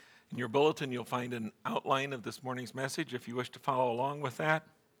In your bulletin, you'll find an outline of this morning's message if you wish to follow along with that.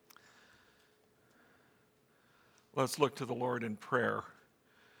 Let's look to the Lord in prayer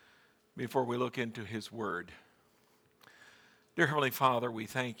before we look into His Word. Dear Heavenly Father, we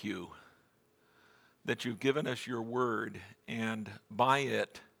thank you that you've given us your Word, and by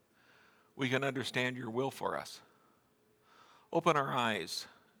it, we can understand your will for us. Open our eyes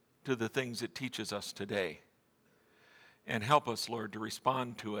to the things it teaches us today, and help us, Lord, to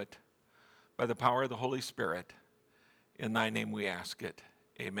respond to it by the power of the Holy Spirit. In thy name we ask it.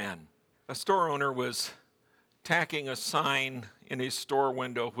 Amen. A store owner was tacking a sign in his store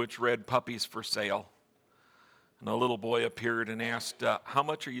window which read "Puppies for Sale." And a little boy appeared and asked, how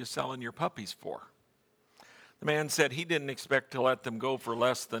much are you selling your puppies for? The man said he didn't expect to let them go for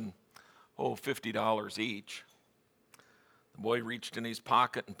less than, $50 each. The boy reached in his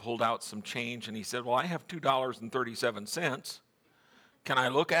pocket and pulled out some change, and he said, well, I have $2.37. Can I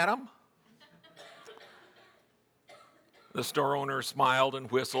look at them? The store owner smiled and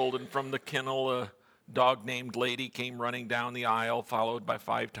whistled, and from the kennel, a dog-named lady came running down the aisle, followed by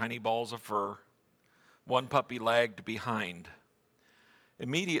 5 tiny balls of fur. One puppy lagged behind.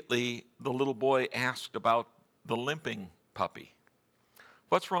 Immediately, the little boy asked about the limping puppy.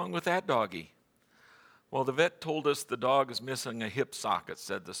 What's wrong with that doggy? Well, the vet told us the dog is missing a hip socket,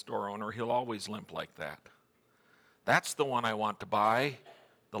 said the store owner. He'll always limp like that. That's the one I want to buy,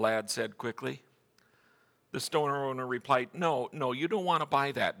 the lad said quickly. The store owner replied, no, you don't want to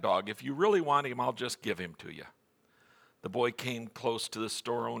buy that dog. If you really want him, I'll just give him to you. The boy came close to the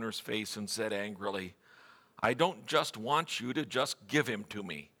store owner's face and said angrily, I don't just want you to just give him to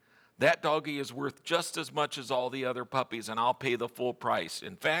me. That doggy is worth just as much as all the other puppies, and I'll pay the full price.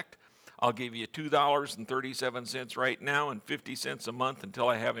 In fact, I'll give you $2.37 right now and 50 cents a month until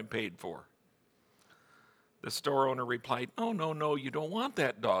I have him paid for. The store owner replied, no, you don't want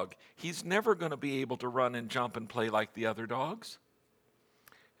that dog. He's never going to be able to run and jump and play like the other dogs.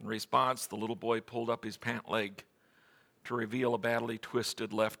 In response, the little boy pulled up his pant leg to reveal a badly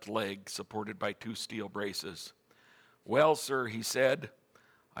twisted left leg supported by 2 steel braces. Well, sir, he said,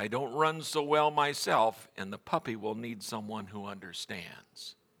 I don't run so well myself, and the puppy will need someone who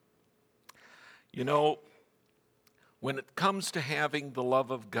understands. You know, when it comes to having the love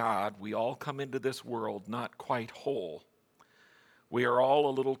of God, we all come into this world not quite whole. We are all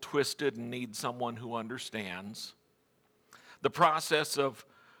a little twisted and need someone who understands. The process of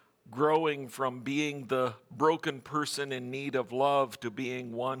growing from being the broken person in need of love to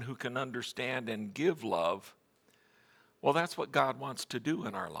being one who can understand and give love, well, that's what God wants to do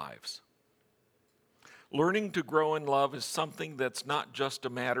in our lives. Learning to grow in love is something that's not just a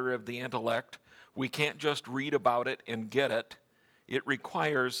matter of the intellect. We can't just read about it and get it. It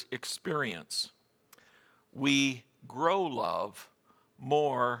requires experience. We grow love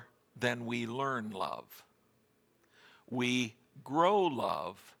more than we learn love. We grow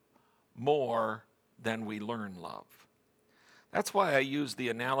love more than we learn love. That's why I use the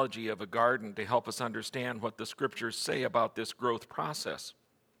analogy of a garden to help us understand what the scriptures say about this growth process.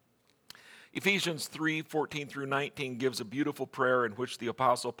 Ephesians 3:14 through 19 gives a beautiful prayer in which the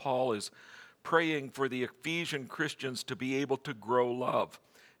Apostle Paul is praying for the Ephesian Christians to be able to grow love.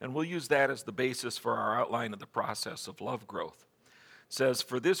 And we'll use that as the basis for our outline of the process of love growth. It says,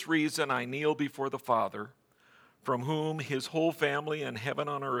 for this reason I kneel before the Father, from whom his whole family in heaven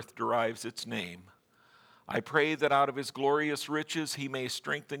and earth derives its name. I pray that out of his glorious riches he may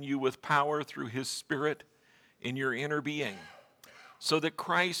strengthen you with power through his Spirit in your inner being, so that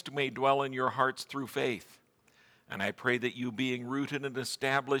Christ may dwell in your hearts through faith. And I pray that you, being rooted and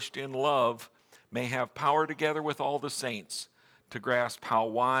established in love, may have power together with all the saints to grasp how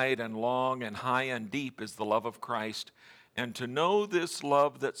wide and long and high and deep is the love of Christ, and to know this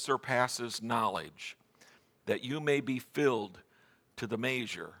love that surpasses knowledge, that you may be filled to the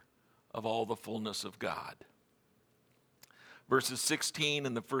measure of all the fullness of God. Verses 16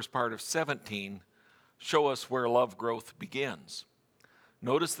 and the first part of 17 show us where love growth begins.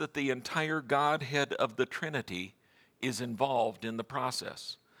 Notice that the entire Godhead of the Trinity is involved in the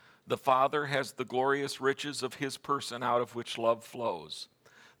process. The Father has the glorious riches of his person out of which love flows.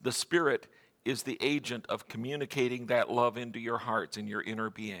 The Spirit is the agent of communicating that love into your hearts and your inner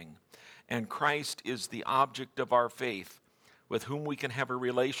being. And Christ is the object of our faith, with whom we can have a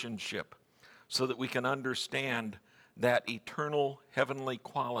relationship so that we can understand that eternal heavenly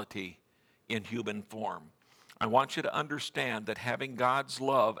quality in human form. I want you to understand that having God's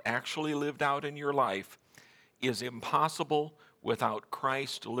love actually lived out in your life is impossible without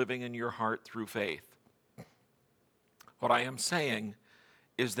Christ living in your heart through faith. What I am saying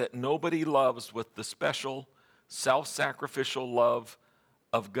is that nobody loves with the special self-sacrificial love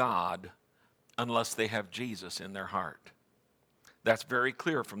of God unless they have Jesus in their heart. That's very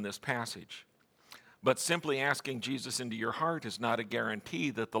clear from this passage. But simply asking Jesus into your heart is not a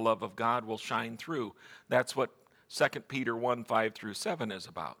guarantee that the love of God will shine through. That's what 2 Peter 1, 5 through 7 is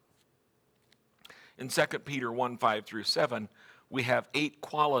about. In 2 Peter 1, 5 through 7, we have 8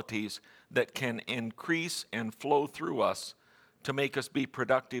 qualities that can increase and flow through us to make us be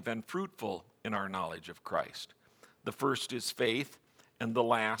productive and fruitful in our knowledge of Christ. The first is faith, and the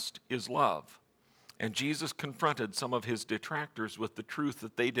last is love. And Jesus confronted some of his detractors with the truth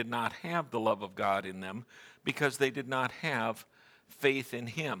that they did not have the love of God in them because they did not have faith in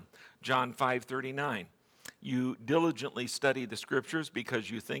him. John 5:39, you diligently study the scriptures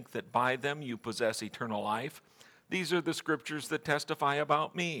because you think that by them you possess eternal life. These are the scriptures that testify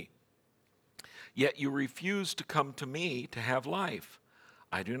about me. Yet you refuse to come to me to have life.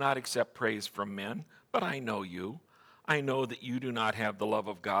 I do not accept praise from men, but I know you. I know that you do not have the love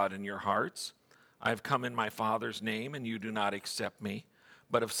of God in your hearts. I have come in my Father's name, and you do not accept me.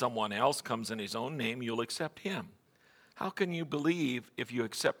 But if someone else comes in his own name, you'll accept him. How can you believe if you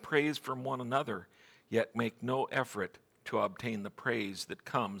accept praise from one another, yet make no effort to obtain the praise that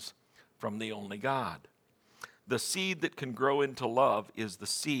comes from the only God? The seed that can grow into love is the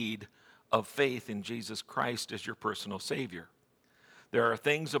seed of faith in Jesus Christ as your personal Savior. There are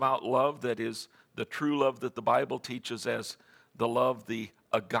things about love that is the true love that the Bible teaches as the love, the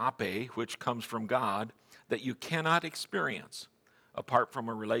agape, which comes from God, that you cannot experience apart from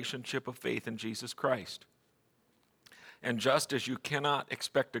a relationship of faith in Jesus Christ. And just as you cannot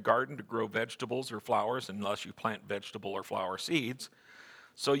expect a garden to grow vegetables or flowers unless you plant vegetable or flower seeds,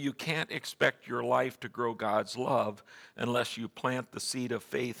 so you can't expect your life to grow God's love unless you plant the seed of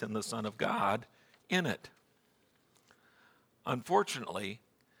faith in the Son of God in it. Unfortunately,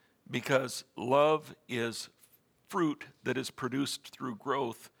 because love is fruit that is produced through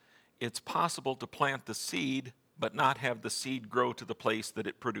growth, it's possible to plant the seed but not have the seed grow to the place that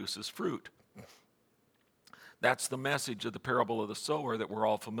it produces fruit. That's the message of the parable of the sower that we're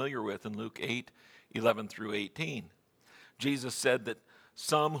all familiar with in Luke 8, 11 through 18. Jesus said that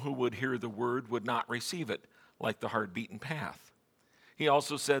some who would hear the word would not receive it, like the hard-beaten path. He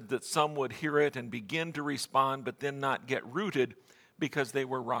also said that some would hear it and begin to respond, but then not get rooted because they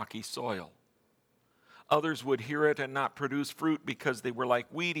were rocky soil. Others would hear it and not produce fruit because they were like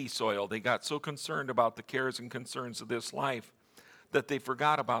weedy soil. They got so concerned about the cares and concerns of this life that they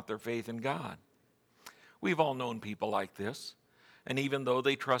forgot about their faith in God. We've all known people like this. And even though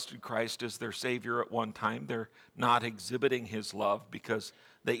they trusted Christ as their Savior at one time, they're not exhibiting his love because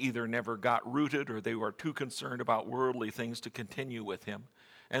they either never got rooted or they were too concerned about worldly things to continue with him.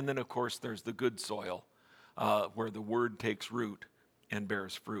 And then, of course, there's the good soil where the word takes root and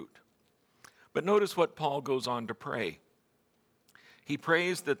bears fruit. But notice what Paul goes on to pray. He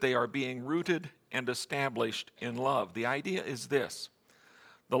prays that they are being rooted and established in love. The idea is this: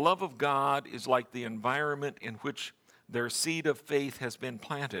 the love of God is like the environment in which their seed of faith has been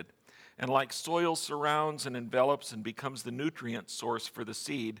planted, and like soil surrounds and envelops and becomes the nutrient source for the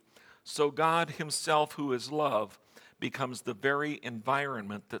seed, so God himself, who is love, becomes the very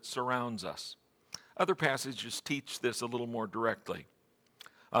environment that surrounds us. Other passages teach this a little more directly.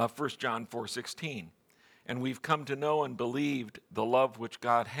 1 John 4:16, and we've come to know and believed the love which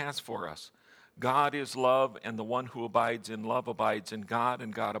God has for us. God is love, and the one who abides in love abides in God,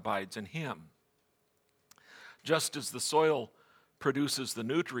 and God abides in him. Just as the soil produces the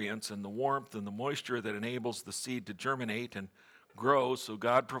nutrients and the warmth and the moisture that enables the seed to germinate and grow, so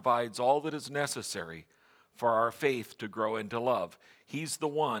God provides all that is necessary for our faith to grow into love. He's the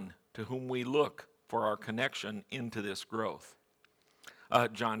one to whom we look for our connection into this growth.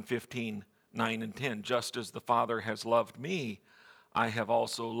 John 15, 9 and 10, just as the Father has loved me, I have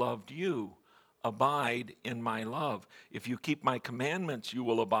also loved you. Abide in my love. If you keep my commandments, you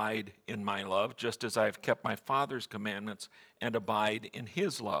will abide in my love, just as I have kept my Father's commandments and abide in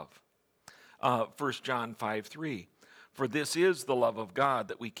his love. 1 John 5:3, for this is the love of God,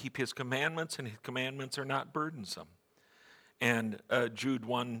 that we keep his commandments, and his commandments are not burdensome. And Jude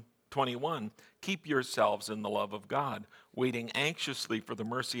 1:21, keep yourselves in the love of God, waiting anxiously for the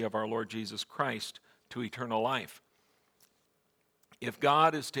mercy of our Lord Jesus Christ to eternal life. If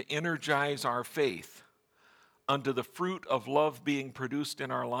God is to energize our faith unto the fruit of love being produced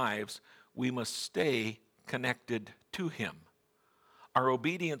in our lives, we must stay connected to him. Our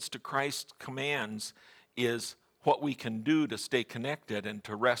obedience to Christ's commands is what we can do to stay connected and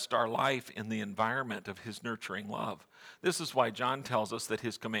to rest our life in the environment of his nurturing love. This is why John tells us that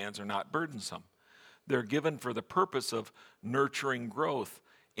his commands are not burdensome. They're given for the purpose of nurturing growth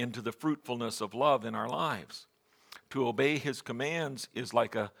into the fruitfulness of love in our lives. To obey his commands is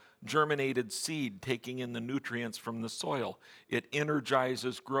like a germinated seed taking in the nutrients from the soil. It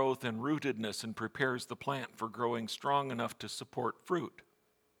energizes growth and rootedness and prepares the plant for growing strong enough to support fruit.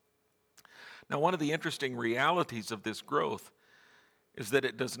 Now, one of the interesting realities of this growth is that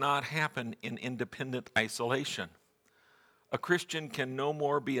it does not happen in independent isolation. A Christian can no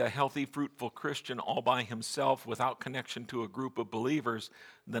more be a healthy, fruitful Christian all by himself without connection to a group of believers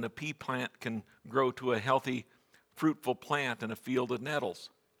than a pea plant can grow to a healthy, fruitful plant in a field of nettles.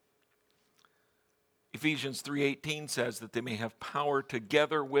 Ephesians 3:18 says that they may have power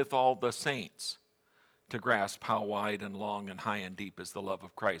together with all the saints to grasp how wide and long and high and deep is the love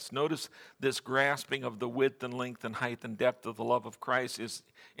of Christ. Notice this grasping of the width and length and height and depth of the love of Christ is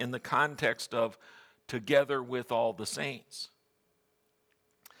in the context of together with all the saints.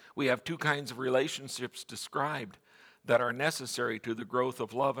 We have two kinds of relationships described that are necessary to the growth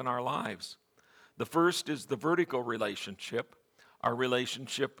of love in our lives. The first is the vertical relationship, our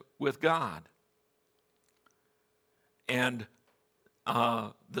relationship with God. And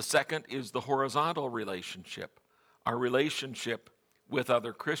the second is the horizontal relationship, our relationship with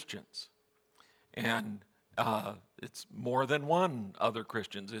other Christians. And it's more than one other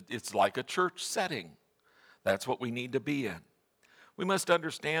Christians. It's like a church setting. That's what we need to be in. We must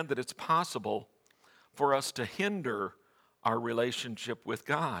understand that it's possible for us to hinder our relationship with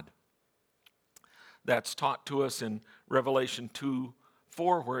God. That's taught to us in Revelation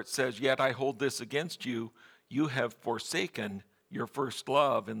 2:4, where it says, "Yet I hold this against you, you have forsaken your first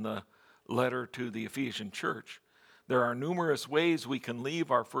love," in the letter to the Ephesian church. There are numerous ways we can leave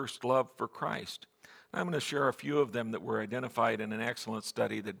our first love for Christ. I'm going to share a few of them that were identified in an excellent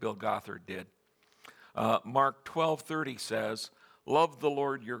study that Bill Gothard did. Mark 12:30 says, "Love the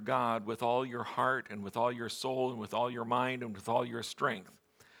Lord your God with all your heart and with all your soul and with all your mind and with all your strength."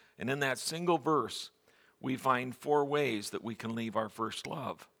 And in that single verse, we find 4 ways that we can leave our first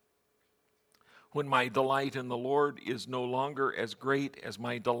love. When my delight in the Lord is no longer as great as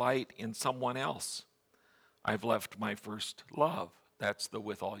my delight in someone else, I've left my first love. That's the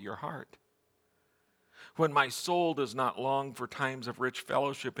with all your heart. When my soul does not long for times of rich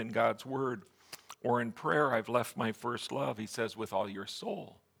fellowship in God's word or in prayer, I've left my first love, he says, with all your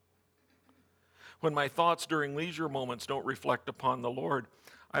soul. When my thoughts during leisure moments don't reflect upon the Lord,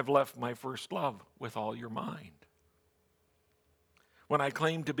 I've left my first love with all your mind. When I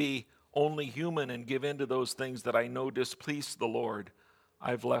claim to be only human and give in to those things that I know displease the Lord,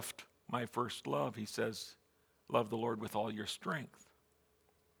 I've left my first love. He says, love the Lord with all your strength.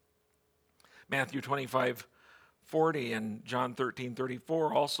 Matthew 25:40 and John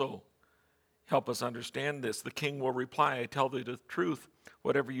 13:34 also help us understand this. The king will reply, I tell thee the truth,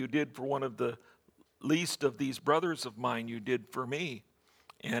 whatever you did for one of the least of these brothers of mine, you did for me.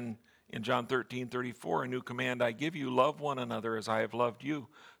 And in John 13:34, a new command I give you, love one another as I have loved you.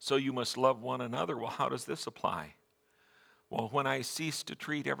 So you must love one another. Well, how does this apply? Well, when I cease to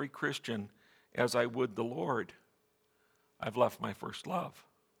treat every Christian as I would the Lord, I've left my first love.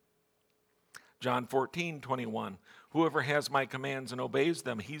 John 14:21, whoever has my commands and obeys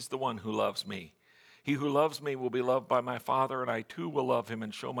them, he's the one who loves me. He who loves me will be loved by my Father, and I too will love him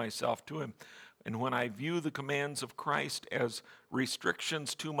and show myself to him. And when I view the commands of Christ as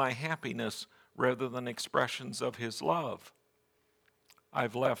restrictions to my happiness rather than expressions of his love,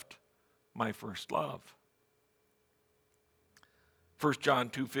 I've left my first love. 1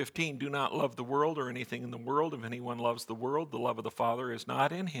 John 2:15, do not love the world or anything in the world. If anyone loves the world, the love of the Father is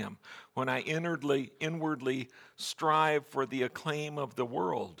not in him. When I inwardly strive for the acclaim of the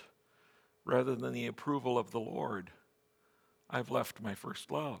world rather than the approval of the Lord, I've left my first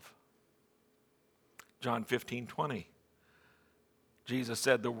love. John 15:20, Jesus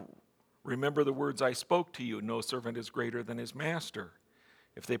said, remember the words I spoke to you, no servant is greater than his master.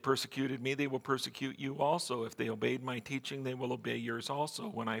 If they persecuted me, they will persecute you also. If they obeyed my teaching, they will obey yours also.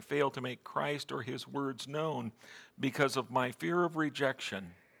 When I fail to make Christ or his words known because of my fear of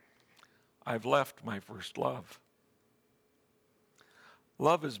rejection, I've left my first love.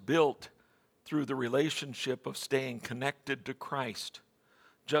 Love is built through the relationship of staying connected to Christ,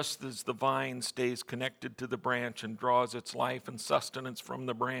 just as the vine stays connected to the branch and draws its life and sustenance from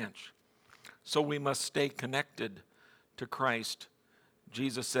the branch. So we must stay connected to Christ.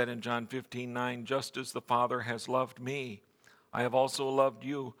 Jesus said in John 15:9, just as the Father has loved me, I have also loved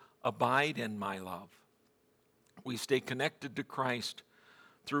you. Abide in my love. We stay connected to Christ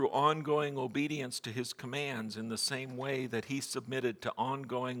through ongoing obedience to his commands in the same way that he submitted to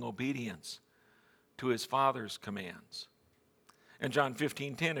ongoing obedience to his Father's commands. In John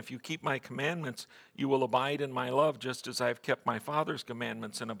 15:10, if you keep my commandments, you will abide in my love, just as I have kept my Father's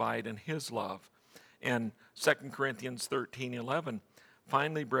commandments and abide in his love. And 2 Corinthians 13:11,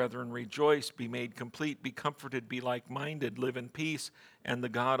 finally, brethren, rejoice, be made complete, be comforted, be like-minded, live in peace, and the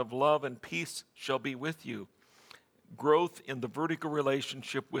God of love and peace shall be with you. Growth in the vertical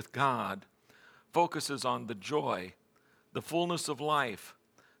relationship with God focuses on the joy, the fullness of life,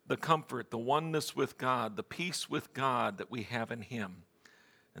 the comfort, the oneness with God, the peace with God that we have in Him.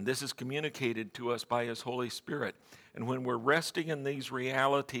 And this is communicated to us by His Holy Spirit. And when we're resting in these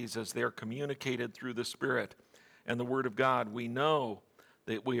realities as they're communicated through the Spirit and the Word of God, we know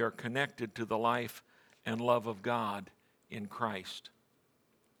that we are connected to the life and love of God in Christ.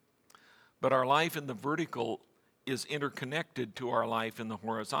 But our life in the vertical is interconnected to our life in the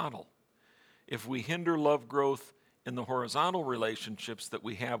horizontal. If we hinder love growth in the horizontal relationships that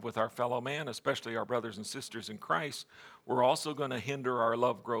we have with our fellow man, especially our brothers and sisters in Christ, we're also going to hinder our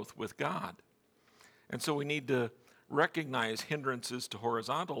love growth with God. And so we need to recognize hindrances to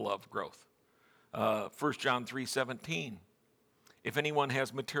horizontal love growth. 1 John 3:17, if anyone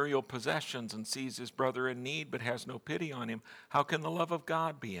has material possessions and sees his brother in need but has no pity on him, how can the love of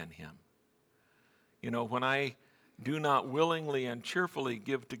God be in him? You know, when I do not willingly and cheerfully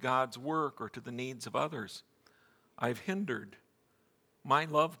give to God's work or to the needs of others, I've hindered my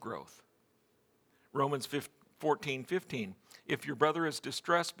love growth. Romans 14:15, if your brother is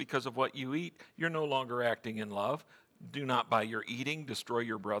distressed because of what you eat, you're no longer acting in love. Do not by your eating destroy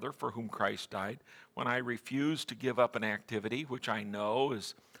your brother for whom Christ died. When I refuse to give up an activity which I know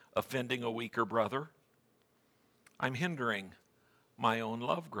is offending a weaker brother, I'm hindering my own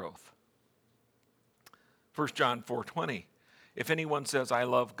love growth. 1 John 4:20, if anyone says, I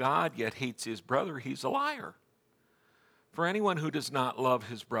love God, yet hates his brother, he's a liar. For anyone who does not love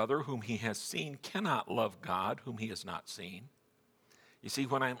his brother whom he has seen cannot love God whom he has not seen. You see,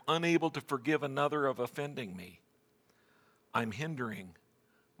 when I'm unable to forgive another of offending me, I'm hindering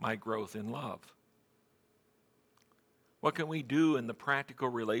my growth in love. What can we do in the practical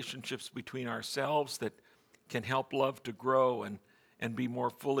relationships between ourselves that can help love to grow and be more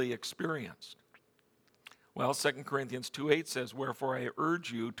fully experienced? Well, 2 Corinthians 2:8 says, wherefore I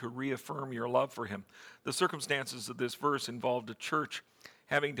urge you to reaffirm your love for him. The circumstances of this verse involved a church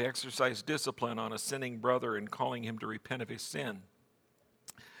having to exercise discipline on a sinning brother and calling him to repent of his sin.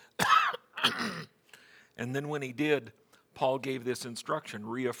 And then when he did, Paul gave this instruction,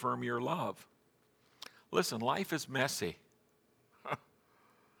 reaffirm your love. Listen, life is messy.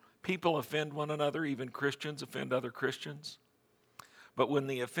 People offend one another, even Christians offend other Christians. But when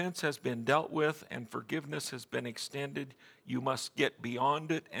the offense has been dealt with and forgiveness has been extended, you must get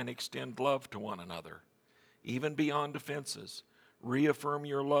beyond it and extend love to one another, even beyond offenses. Reaffirm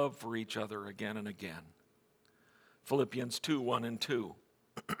your love for each other again and again. Philippians 2:1 and 2.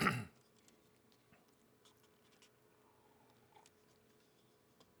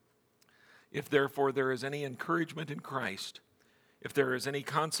 If therefore there is any encouragement in Christ, if there is any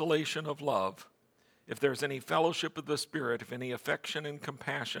consolation of love, if there's any fellowship of the Spirit, if any affection and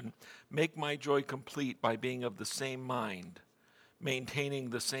compassion, make my joy complete by being of the same mind, maintaining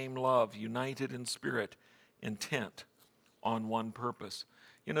the same love, united in spirit, intent on one purpose.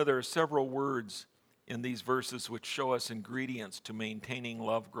 You know, there are several words in these verses which show us ingredients to maintaining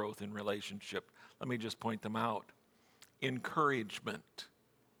love growth in relationship. Let me just point them out. Encouragement,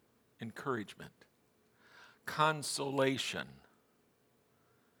 consolation,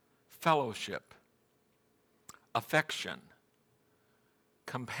 fellowship, affection,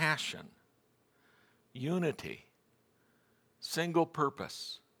 compassion, unity, single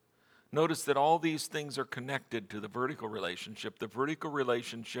purpose. Notice that all these things are connected to the vertical relationship. The vertical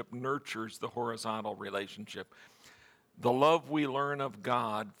relationship nurtures the horizontal relationship. The love we learn of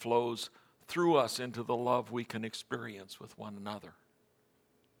God flows through us into the love we can experience with one another.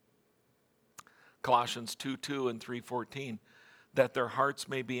 Colossians 2:2 and 3:14, that their hearts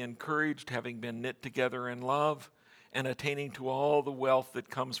may be encouraged, having been knit together in love, and attaining to all the wealth that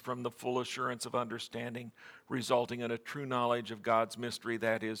comes from the full assurance of understanding, resulting in a true knowledge of God's mystery,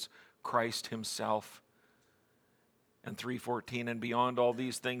 that is, Christ himself. And 3:14, and beyond all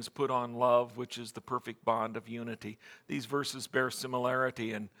these things put on love, which is the perfect bond of unity. These verses bear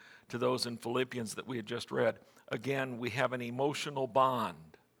similarity to those in Philippians that we had just read. Again, we have an emotional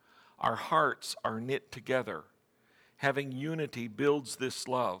bond. Our hearts are knit together. Having unity builds this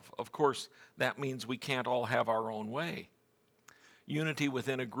love. Of course, that means we can't all have our own way. Unity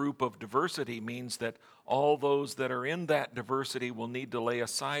within a group of diversity means that all those that are in that diversity will need to lay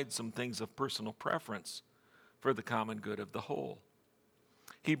aside some things of personal preference for the common good of the whole.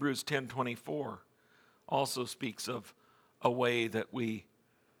 Hebrews 10:24 also speaks of a way that we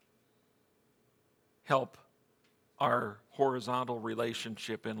help our horizontal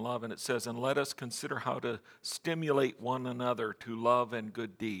relationship in love, and it says, and let us consider how to stimulate one another to love and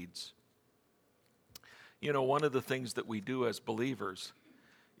good deeds. You know, one of the things that we do as believers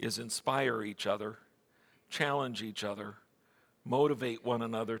is inspire each other, challenge each other, motivate one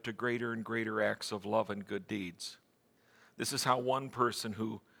another to greater and greater acts of love and good deeds. This is how one person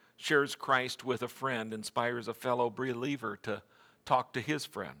who shares Christ with a friend inspires a fellow believer to talk to his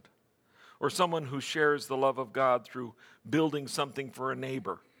friend. Or someone who shares the love of God through building something for a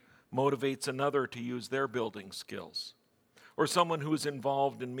neighbor motivates another to use their building skills. Or someone who is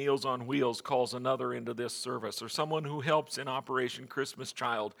involved in Meals on Wheels calls another into this service. Or someone who helps in Operation Christmas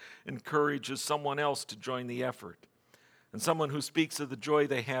Child encourages someone else to join the effort. And someone who speaks of the joy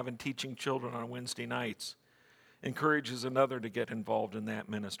they have in teaching children on Wednesday nights encourages another to get involved in that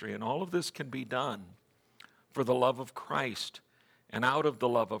ministry. And all of this can be done for the love of Christ and out of the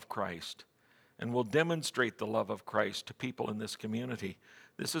love of Christ, and will demonstrate the love of Christ to people in this community.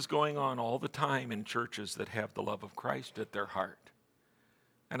 This is going on all the time in churches that have the love of Christ at their heart.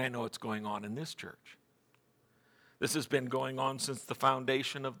 And I know it's going on in this church. This has been going on since the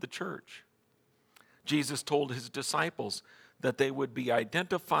foundation of the church. Jesus told his disciples that they would be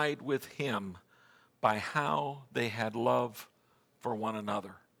identified with him by how they had love for one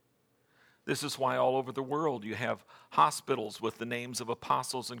another. This is why all over the world you have hospitals with the names of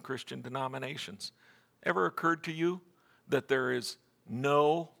apostles and Christian denominations. Ever occurred to you that there is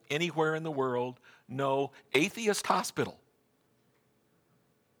anywhere in the world, no atheist hospital?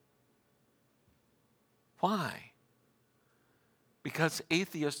 Why? Because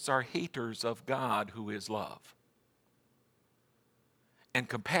atheists are haters of God, who is love. And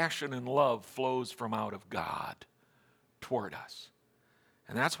compassion and love flows from out of God toward us.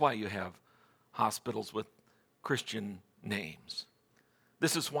 And that's why you have hospitals with Christian names.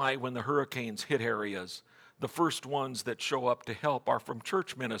 This is why when the hurricanes hit areas, the first ones that show up to help are from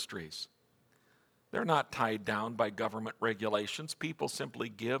church ministries. They're not tied down by government regulations. People simply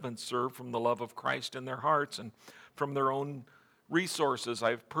give and serve from the love of Christ in their hearts and from their own resources.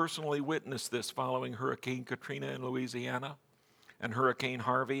 I've personally witnessed this following Hurricane Katrina in Louisiana and Hurricane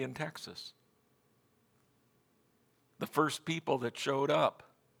Harvey in Texas. The first people that showed up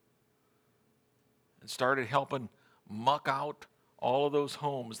and started helping muck out all of those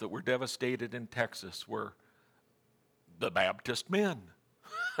homes that were devastated in Texas were the Baptist men.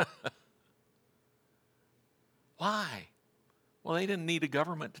 Why? Well, they didn't need a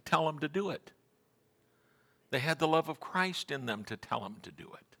government to tell them to do it. They had the love of Christ in them to tell them to do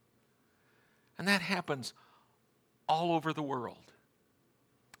it. And that happens all over the world.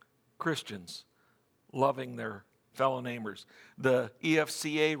 Christians loving their fellow neighbors. The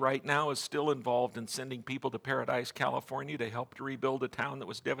EFCA right now is still involved in sending people to Paradise, California to help to rebuild a town that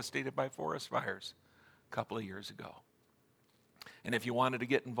was devastated by forest fires a couple of years ago. And if you wanted to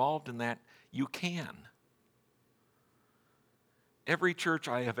get involved in that, you can. Every church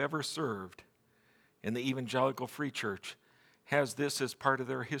I have ever served in the Evangelical Free Church has this as part of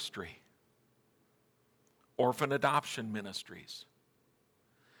their history. Orphan adoption ministries,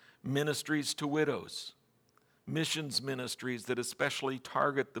 ministries to widows, missions ministries that especially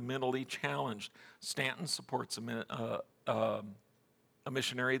target the mentally challenged. Stanton supports a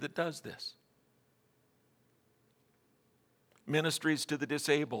missionary that does this. Ministries to the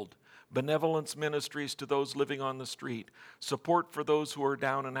disabled, benevolence ministries to those living on the street, support for those who are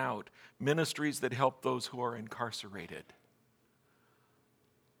down and out, ministries that help those who are incarcerated.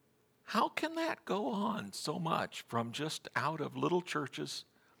 How can that go on so much from just out of little churches,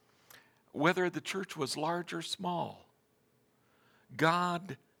 whether the church was large or small?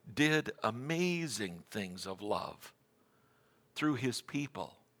 God did amazing things of love through his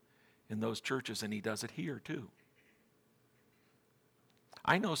people in those churches, and he does it here too.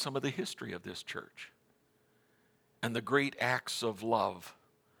 I know some of the history of this church and the great acts of love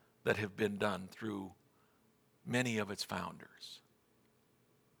that have been done through many of its founders.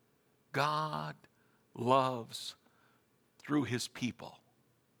 God loves through his people.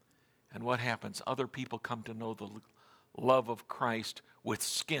 And what happens? Other people come to know the love of Christ with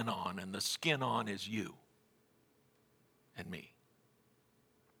skin on, and the skin on is you and me.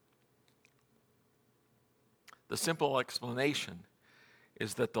 The simple explanation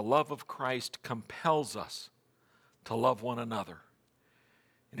is that the love of Christ compels us to love one another.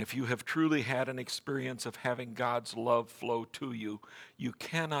 And if you have truly had an experience of having God's love flow to you, you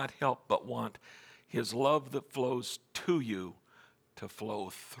cannot help but want his love that flows to you to flow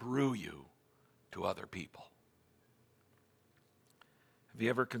through you to other people. Have you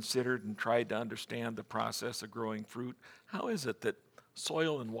ever considered and tried to understand the process of growing fruit? How is it that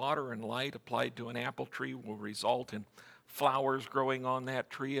soil and water and light applied to an apple tree will result in flowers growing on that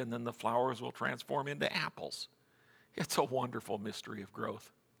tree, and then the flowers will transform into apples. It's a wonderful mystery of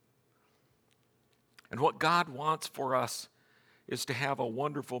growth. And what God wants for us is to have a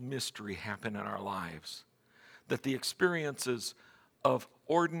wonderful mystery happen in our lives. That the experiences of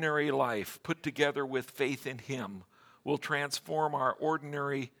ordinary life put together with faith in Him will transform our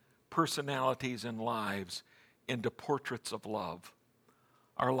ordinary personalities and lives into portraits of love.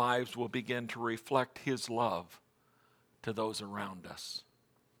 Our lives will begin to reflect His love to those around us.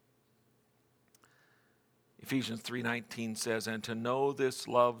 Ephesians 3:19 says, "And to know this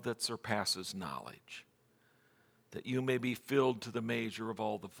love that surpasses knowledge, that you may be filled to the measure of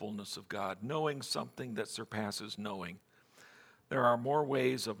all the fullness of God." Knowing something that surpasses knowing. There are more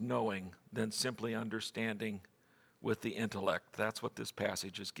ways of knowing than simply understanding with the intellect. That's what this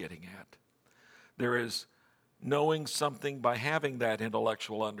passage is getting at. There is knowing something by having that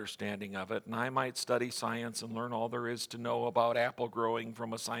intellectual understanding of it. And I might study science and learn all there is to know about apple growing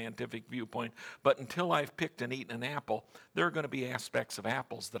from a scientific viewpoint. But until I've picked and eaten an apple, there are going to be aspects of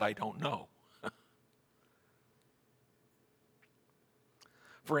apples that I don't know.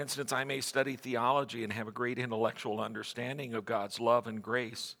 For instance, I may study theology and have a great intellectual understanding of God's love and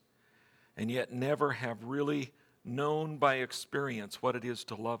grace, and yet never have really known by experience what it is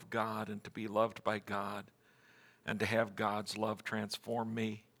to love God and to be loved by God and to have God's love transform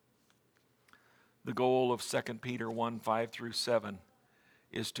me. The goal of 2 Peter 1:5-7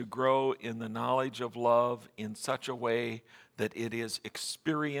 is to grow in the knowledge of love in such a way that it is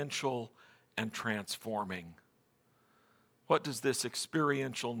experiential and transforming. What does this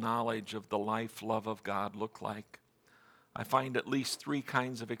experiential knowledge of the life love of God look like? I find at least 3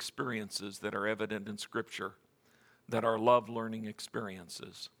 kinds of experiences that are evident in Scripture that are love learning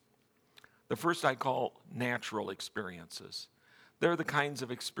experiences. The first I call natural experiences. They're the kinds of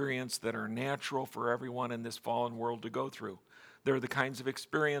experience that are natural for everyone in this fallen world to go through. They're the kinds of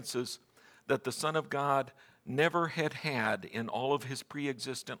experiences that the Son of God never had in all of His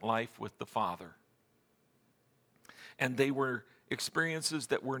pre-existent life with the Father. And they were experiences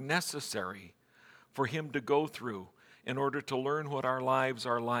that were necessary for Him to go through in order to learn what our lives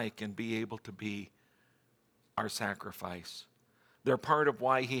are like and be able to be our sacrifice. They're part of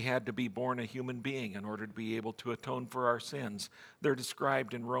why He had to be born a human being in order to be able to atone for our sins. They're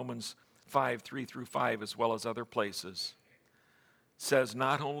described in Romans 5:3-5 as well as other places. It says,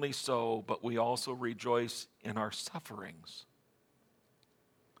 "Not only so, but we also rejoice in our sufferings."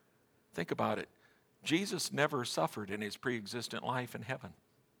 Think about it. Jesus never suffered in His pre-existent life in heaven.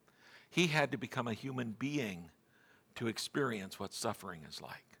 He had to become a human being to experience what suffering is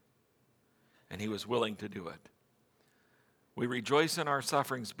like. And He was willing to do it. We rejoice in our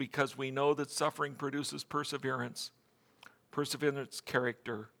sufferings because we know that suffering produces perseverance, perseverance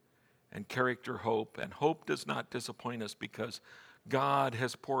character, and character hope. And hope does not disappoint us because God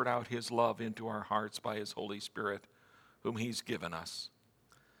has poured out His love into our hearts by His Holy Spirit, whom He's given us.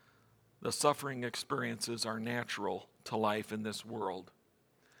 The suffering experiences are natural to life in this world.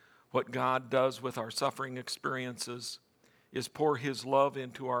 What God does with our suffering experiences is pour His love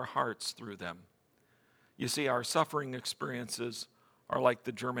into our hearts through them. You see, our suffering experiences are like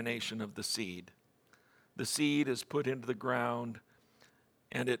the germination of the seed. The seed is put into the ground,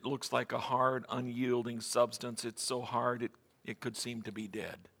 and it looks like a hard, unyielding substance. It's so hard it could seem to be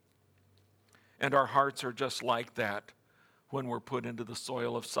dead. And our hearts are just like that when we're put into the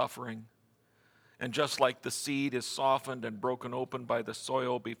soil of suffering. And just like the seed is softened and broken open by the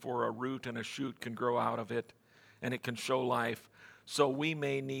soil before a root and a shoot can grow out of it, and it can show life, so we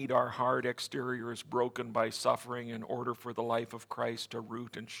may need our hard exteriors broken by suffering in order for the life of Christ to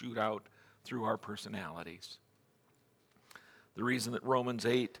root and shoot out through our personalities. The reason that Romans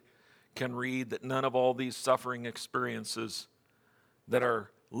 8 can read that none of all these suffering experiences that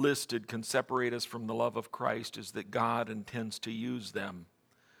are listed can separate us from the love of Christ is that God intends to use them,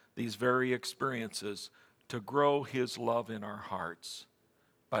 these very experiences, to grow His love in our hearts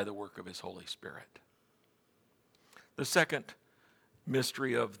by the work of His Holy Spirit. The second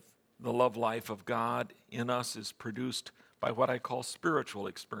mystery of the love life of God in us is produced by what I call spiritual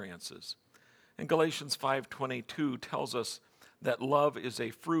experiences. And Galatians 5:22 tells us that love is a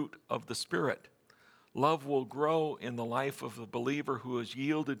fruit of the Spirit. Love will grow in the life of the believer who is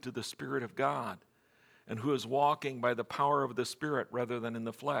yielded to the Spirit of God and who is walking by the power of the Spirit rather than in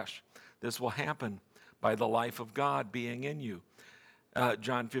the flesh. This will happen by the life of God being in you.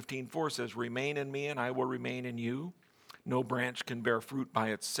 John 15:4 says, "Remain in me and I will remain in you. No branch can bear fruit by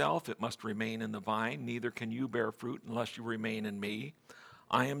itself. It must remain in the vine. Neither can you bear fruit unless you remain in me.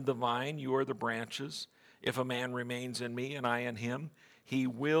 I am the vine, you are the branches. If a man remains in me and I in him, he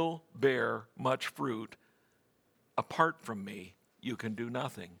will bear much fruit. Apart from me, you can do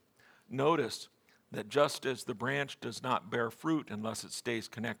nothing. Notice that just as the branch does not bear fruit unless it stays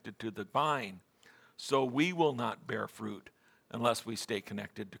connected to the vine, so we will not bear fruit unless we stay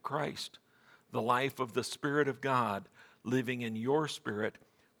connected to Christ. The life of the Spirit of God living in your spirit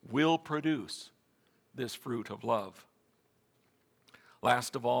will produce this fruit of love.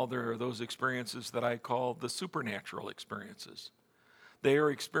 Last of all, there are those experiences that I call the supernatural experiences. They are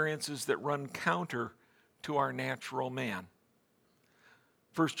experiences that run counter to our natural man.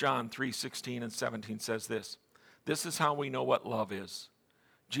 1 John 3:16 and 17 says this, "This is how we know what love is.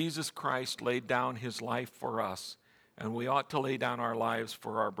 Jesus Christ laid down his life for us, and we ought to lay down our lives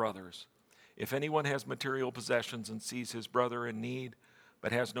for our brothers. If anyone has material possessions and sees his brother in need,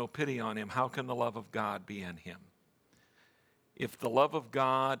 but has no pity on him, how can the love of God be in him?" If the love of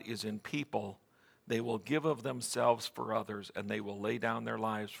God is in people, they will give of themselves for others, and they will lay down their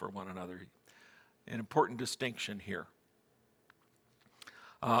lives for one another. An important distinction here.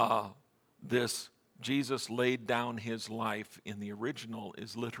 This Jesus laid down his life in the original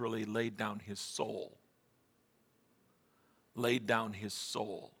is literally laid down his soul. Laid down his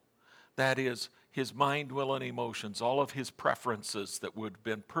soul. That is, his mind, will, and emotions, all of his preferences that would have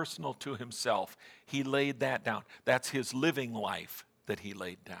been personal to himself, he laid that down. That's his living life that he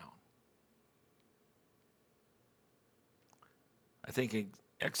laid down. I think an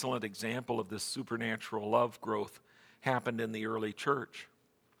excellent example of this supernatural love growth happened in the early church.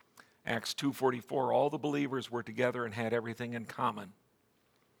 Acts 2:44, all the believers were together and had everything in common.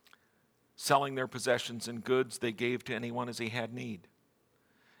 Selling their possessions and goods, they gave to anyone as he had need.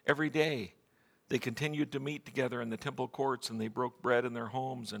 Every day, they continued to meet together in the temple courts, and they broke bread in their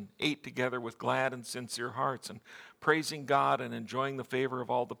homes and ate together with glad and sincere hearts, and praising God and enjoying the favor of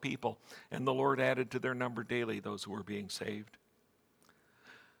all the people. And the Lord added to their number daily those who were being saved.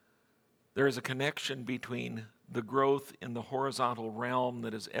 There is a connection between the growth in the horizontal realm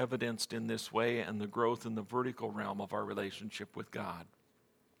that is evidenced in this way and the growth in the vertical realm of our relationship with God.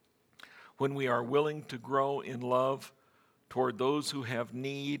 When we are willing to grow in love toward those who have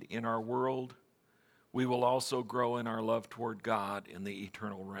need in our world, we will also grow in our love toward God in the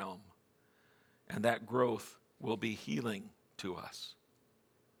eternal realm. And that growth will be healing to us.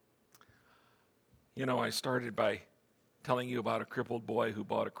 You know, I started by telling you about a crippled boy who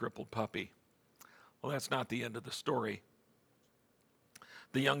bought a crippled puppy. Well, that's not the end of the story.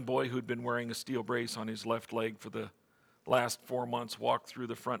 The young boy who'd been wearing a steel brace on his left leg for the last 4 months walked through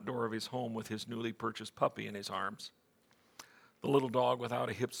the front door of his home with his newly purchased puppy in his arms. The little dog without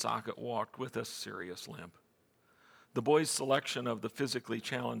a hip socket walked with a serious limp. The boy's selection of the physically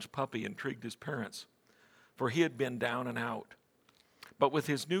challenged puppy intrigued his parents, for he had been down and out. But with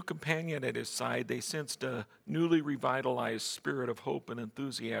his new companion at his side, they sensed a newly revitalized spirit of hope and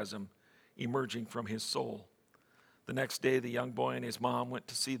enthusiasm emerging from his soul. The next day, the young boy and his mom went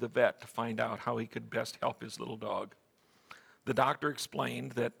to see the vet to find out how he could best help his little dog. The doctor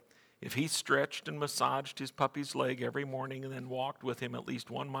explained that if he stretched and massaged his puppy's leg every morning and then walked with him at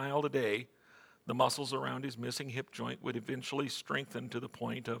least 1 mile a day, the muscles around his missing hip joint would eventually strengthen to the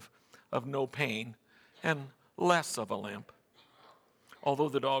point of no pain and less of a limp. Although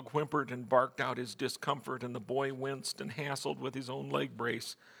the dog whimpered and barked out his discomfort and the boy winced and hassled with his own leg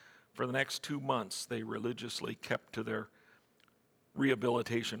brace, for the next 2 months they religiously kept to their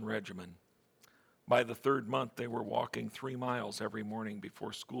rehabilitation regimen. By the 3rd month, they were walking 3 miles every morning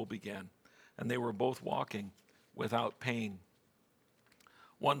before school began, and they were both walking without pain.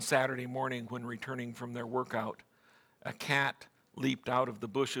 One Saturday morning, when returning from their workout, a cat leaped out of the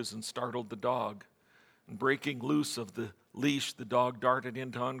bushes and startled the dog. And breaking loose of the leash, the dog darted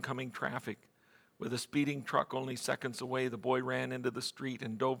into oncoming traffic. With a speeding truck only seconds away, the boy ran into the street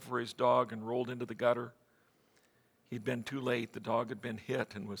and dove for his dog and rolled into the gutter. He'd been too late. The dog had been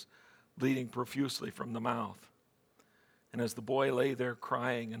hit and was bleeding profusely from the mouth. And as the boy lay there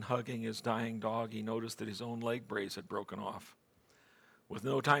crying and hugging his dying dog, he noticed that his own leg brace had broken off. With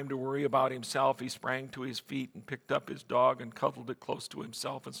no time to worry about himself, he sprang to his feet and picked up his dog and cuddled it close to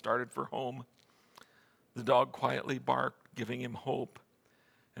himself and started for home. The dog quietly barked, giving him hope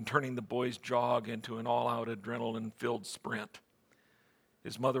and turning the boy's jog into an all-out adrenaline-filled sprint.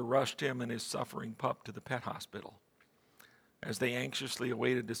 His mother rushed him and his suffering pup to the pet hospital. As they anxiously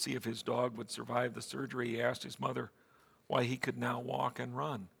awaited to see if his dog would survive the surgery, he asked his mother why he could now walk and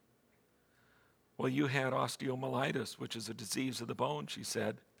run. "Well, you had osteomyelitis, which is a disease of the bone," she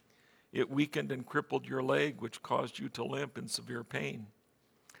said. "It weakened and crippled your leg, which caused you to limp in severe pain.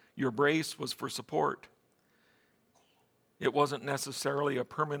 Your brace was for support. It wasn't necessarily a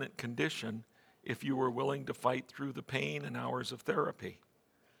permanent condition if you were willing to fight through the pain and hours of therapy.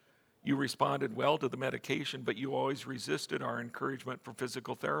 You responded well to the medication, but you always resisted our encouragement for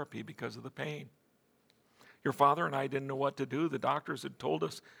physical therapy because of the pain. Your father and I didn't know what to do. The doctors had told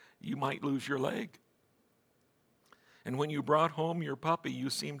us you might lose your leg. And when you brought home your puppy,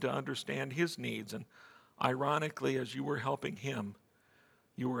 you seemed to understand his needs. And ironically, as you were helping him,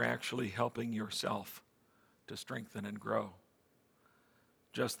 you were actually helping yourself to strengthen and grow.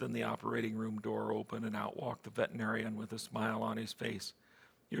 Just then the operating room door opened and out walked the veterinarian with a smile on his face.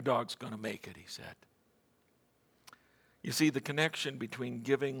 Your dog's going to make it, he said. You see, the connection between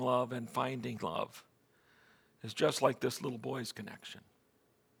giving love and finding love is just like this little boy's connection.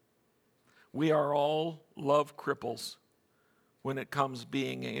 We are all love cripples when it comes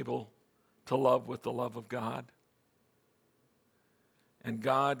being able to love with the love of God. And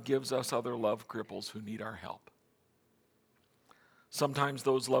God gives us other love cripples who need our help. Sometimes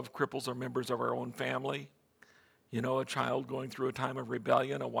those love cripples are members of our own family. You know, a child going through a time of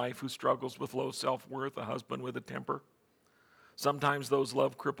rebellion, a wife who struggles with low self-worth, a husband with a temper. Sometimes those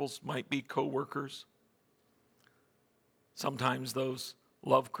love cripples might be co-workers. Sometimes those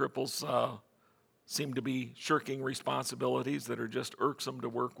love cripples seem to be shirking responsibilities that are just irksome to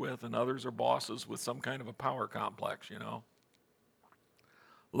work with, and others are bosses with some kind of a power complex, you know.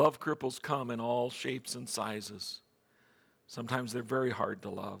 Love cripples come in all shapes and sizes. Sometimes they're very hard to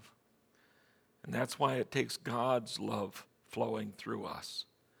love. And that's why it takes God's love flowing through us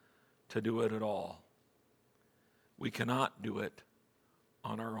to do it at all. We cannot do it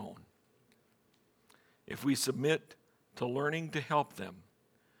on our own. If we submit to learning to help them,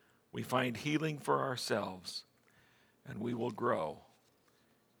 we find healing for ourselves, and we will grow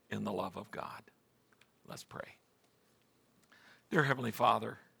in the love of God. Let's pray. Dear Heavenly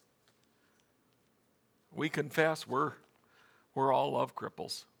Father, we confess we're all love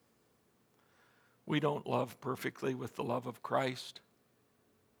cripples. We don't love perfectly with the love of Christ,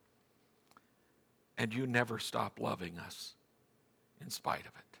 and you never stop loving us in spite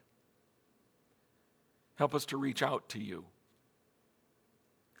of it. Help us to reach out to you.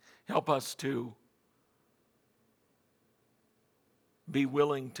 Help us to be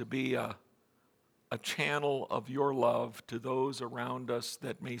willing to be a channel of your love to those around us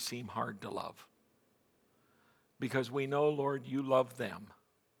that may seem hard to love. Because we know, Lord, you love them.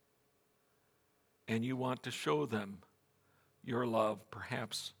 And you want to show them your love,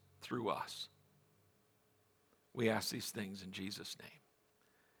 perhaps through us. We ask these things in Jesus'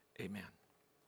 name. Amen.